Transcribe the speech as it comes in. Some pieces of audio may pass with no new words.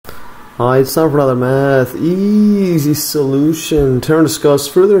Hi, it's time for another math easy solution. Turn to discuss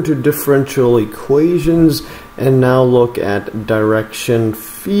further into differential equations and now look at direction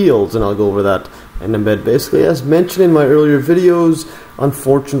fields, and I'll go over that in a bit. Basically, as mentioned in my earlier videos,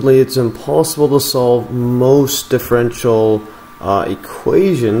 unfortunately it's impossible to solve most differential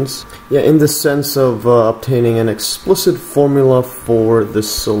equations, in the sense of obtaining an explicit formula for the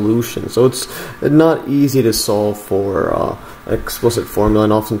solution. So it's not easy to solve for explicit formula,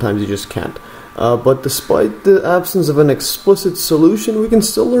 and oftentimes you just can't. But despite the absence of an explicit solution, we can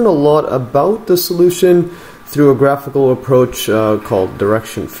still learn a lot about the solution through a graphical approach called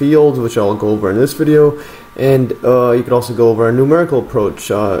direction fields, which I'll go over in this video. And you could also go over a numerical approach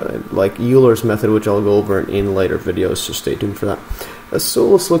like Euler's method, which I'll go over in later videos, so stay tuned for that. So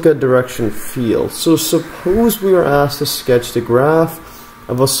let's look at direction fields. So suppose we are asked to sketch the graph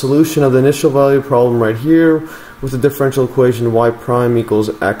of a solution of the initial value problem right here with the differential equation y prime equals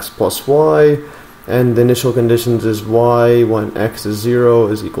x plus y, and the initial conditions is y when x is 0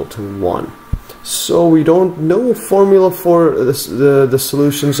 is equal to 1. So we don't know a formula for the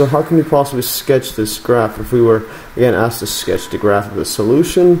solution, so how can we possibly sketch this graph if we were again asked to sketch the graph of the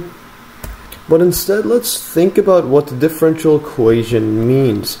solution? But instead, let's think about what the differential equation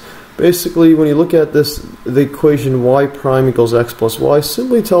means. Basically, when you look at this, the equation y prime equals x plus y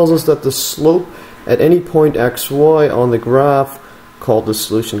simply tells us that the slope at any point xy on the graph, called the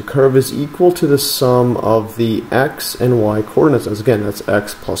solution curve, is equal to the sum of the x and y coordinates, as again that's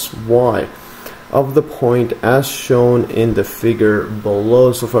x plus y, of the point as shown in the figure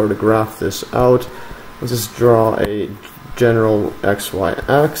below. So if I were to graph this out, let's just draw a general xy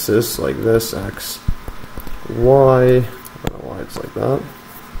axis like this, x, y, I don't know why it's like that.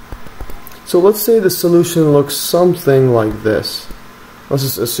 So let's say the solution looks something like this. Let's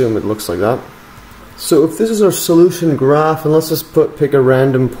just assume it looks like that. So if this is our solution graph, and let's just pick a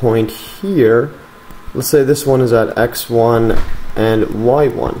random point here, let's say this one is at x1 and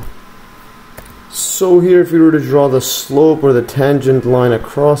y1. So here, if you were to draw the slope or the tangent line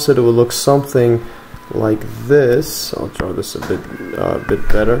across it, it would look something like this. I'll draw this a bit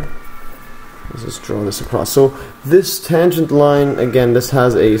better. Let's just draw this across. So this tangent line, again, this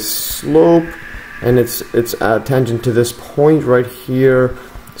has a slope, and it's tangent to this point right here.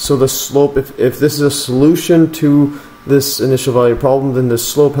 So the slope, if this is a solution to this initial value problem, then the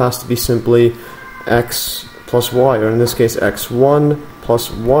slope has to be simply x plus y, or in this case x1 plus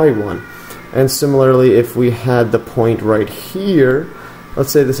y1. And similarly, if we had the point right here,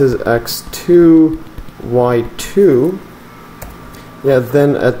 let's say this is x2, y2,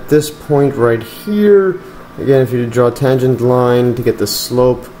 then at this point right here, again, if you draw a tangent line to get the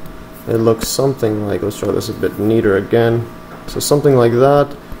slope, it looks something like, let's draw this a bit neater again, so something like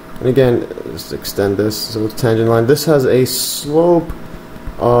that. And again, let's extend this, so it's tangent line. This has a slope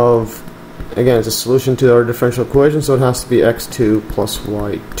of, again, it's a solution to our differential equation, so it has to be x2 plus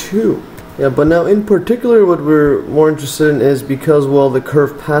y2. But now in particular what we're more interested in is because, well, the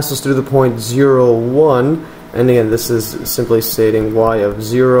curve passes through the point 0, 1, and again this is simply stating y of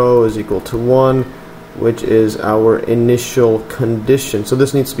 0 is equal to 1, which is our initial condition. So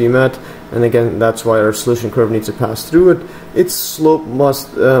this needs to be met, and again that's why our solution curve needs to pass through it. Its slope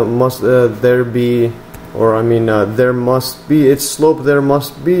must there be, or I mean there must be, its slope there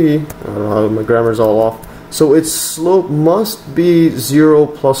must be, I don't know, my grammar's all off. So its slope must be 0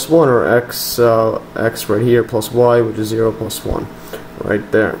 plus 1, or x right here plus y, which is 0 plus 1,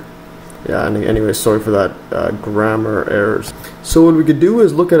 right there. And anyway, sorry for that grammar errors. So what we could do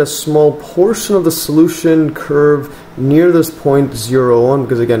is look at a small portion of the solution curve near this point 0, 1,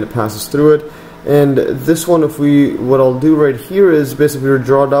 because again it passes through it. And this one, what I'll do right here is basically, if we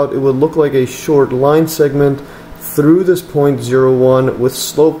draw it out, it would look like a short line segment through this point 0, 1 with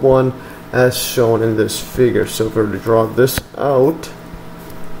slope 1, as shown in this figure. So if we were to draw this out,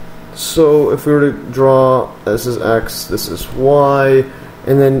 so if we were to draw, this is x, this is y,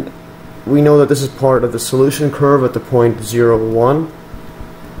 and then we know that this is part of the solution curve at the point 0, 1.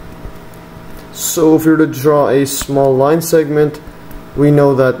 So if we were to draw a small line segment, we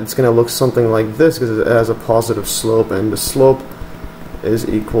know that it's going to look something like this because it has a positive slope, and the slope is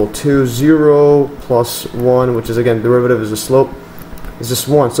equal to 0 plus 1, which is, again, derivative is the slope, is just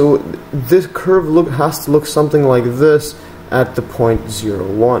 1. So this curve has to look something like this at the point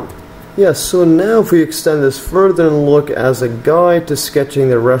 0, 1. So now if we extend this further and look as a guide to sketching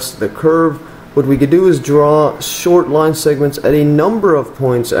the rest of the curve, what we could do is draw short line segments at a number of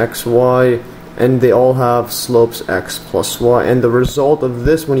points x, y, and they all have slopes x plus y. And the result of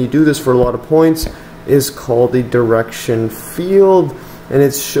this, when you do this for a lot of points, is called the direction field, and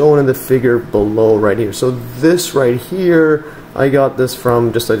it's shown in the figure below right here. So this right here I got this from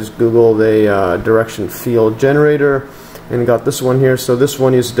I just googled a direction field generator and got this one here. So this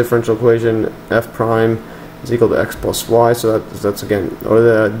one uses differential equation f prime is equal to x plus y, so that's again, or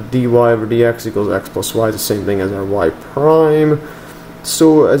the dy over dx equals x plus y is the same thing as our y prime.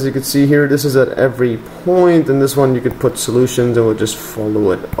 So as you can see here, this is at every point, and this one you could put solutions and we'll just follow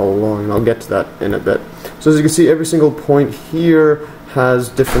it along, and I'll get to that in a bit. So as you can see, every single point here has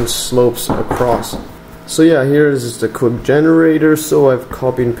different slopes across. So yeah, here is just a quick generator, so I've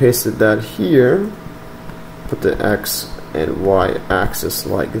copied and pasted that here, put the x and y axis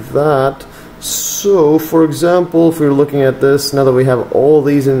like that. So for example, if we're looking at this, now that we have all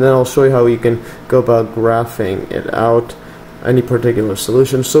these, and then I'll show you how you can go about graphing it out, any particular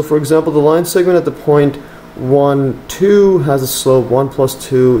solution. So for example, the line segment at the point 1, 2 has a slope 1 plus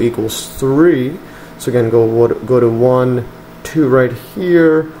 2 equals 3. So again, go to 1, 2 right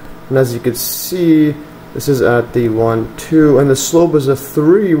here, and as you can see, this is at the 1, 2, and the slope is a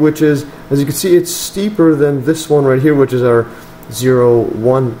 3, which is, as you can see, it's steeper than this one right here, which is our 0,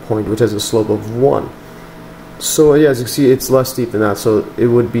 1 point, which has a slope of 1. So yeah, as you can see, it's less steep than that, so it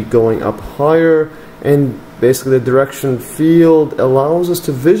would be going up higher, and basically the direction field allows us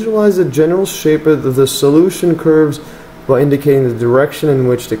to visualize the general shape of the solution curves by indicating the direction in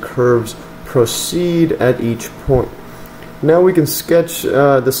which the curves proceed at each point. Now we can sketch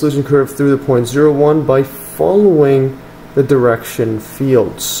the solution curve through the point 0, 1 by following the direction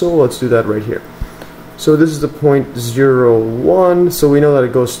field. So let's do that right here. So this is the point 0, 1, so we know that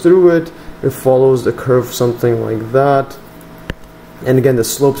it goes through it. It follows the curve something like that. And again, the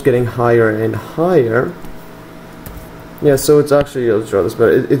slope's getting higher and higher. Yeah, so it's actually, let's draw this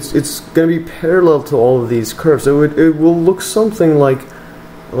better. It's going to be parallel to all of these curves. So it will look something like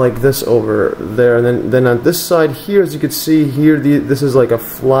this over there. And then on this side here, as you can see here, this is like a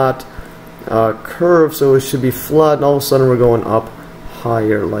flat curve, so it should be flat, and all of a sudden we're going up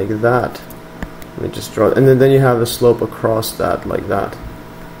higher like that. Let me just draw, and then you have the slope across that like that.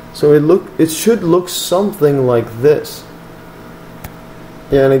 So it should look something like this.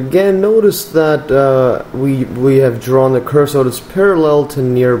 Yeah, and again, notice that we have drawn the curve so it's parallel to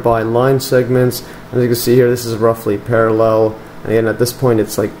nearby line segments. As you can see here, this is roughly parallel. And again, at this point,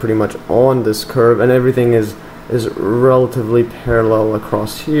 it's like pretty much on this curve, and everything is relatively parallel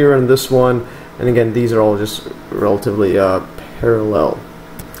across here and this one. And again, these are all just relatively parallel.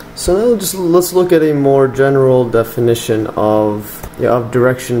 So now let's look at a more general definition of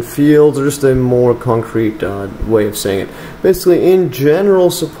direction fields, or just a more concrete way of saying it. Basically, in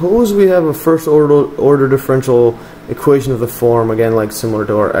general, suppose we have a first order differential equation of the form, again, like similar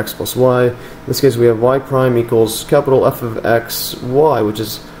to our x plus y. In this case, we have y prime equals capital F of x, y, which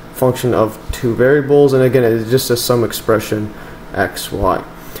is a function of two variables, and again, it's just a sum expression x, y.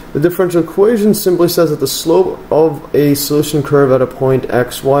 The differential equation simply says that the slope of a solution curve at a point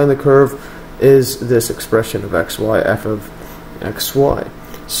x, y in the curve is this expression of x, y, f of x, y.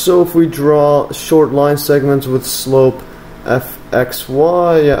 So if we draw short line segments with slope f, x,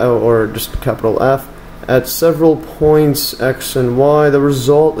 y, or just capital F, at several points x and y, the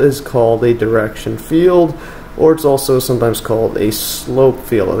result is called a direction field, or it's also sometimes called a slope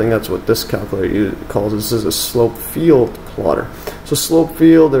field. I think that's what this calculator calls it. This is a slope field plotter. So slope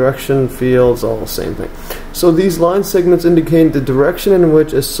field, direction fields, all the same thing. So these line segments indicate the direction in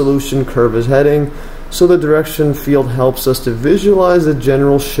which a solution curve is heading. So the direction field helps us to visualize the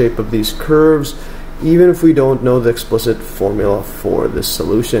general shape of these curves, even if we don't know the explicit formula for this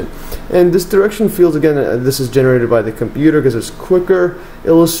solution. And this direction field, again, this is generated by the computer because it's quicker,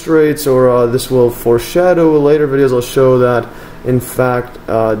 illustrates, or this will foreshadow in later videos. I'll show that, in fact,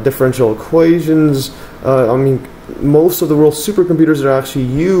 differential equations, most of the world's supercomputers are actually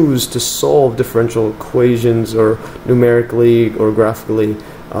used to solve differential equations, or numerically or graphically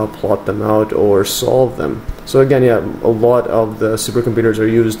plot them out or solve them. So again, yeah, a lot of the supercomputers are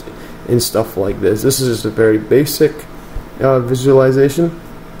used in stuff like this. This is just a very basic visualization,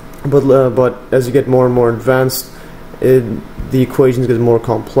 but as you get more and more advanced, the equations get more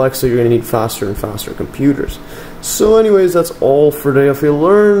complex, so you're going to need faster and faster computers. So anyways, that's all for today. If you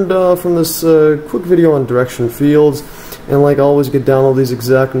learned from this quick video on direction fields, and like always, you can download these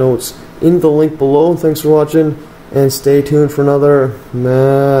exact notes in the link below. Thanks for watching, and stay tuned for another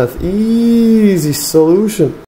math easy solution.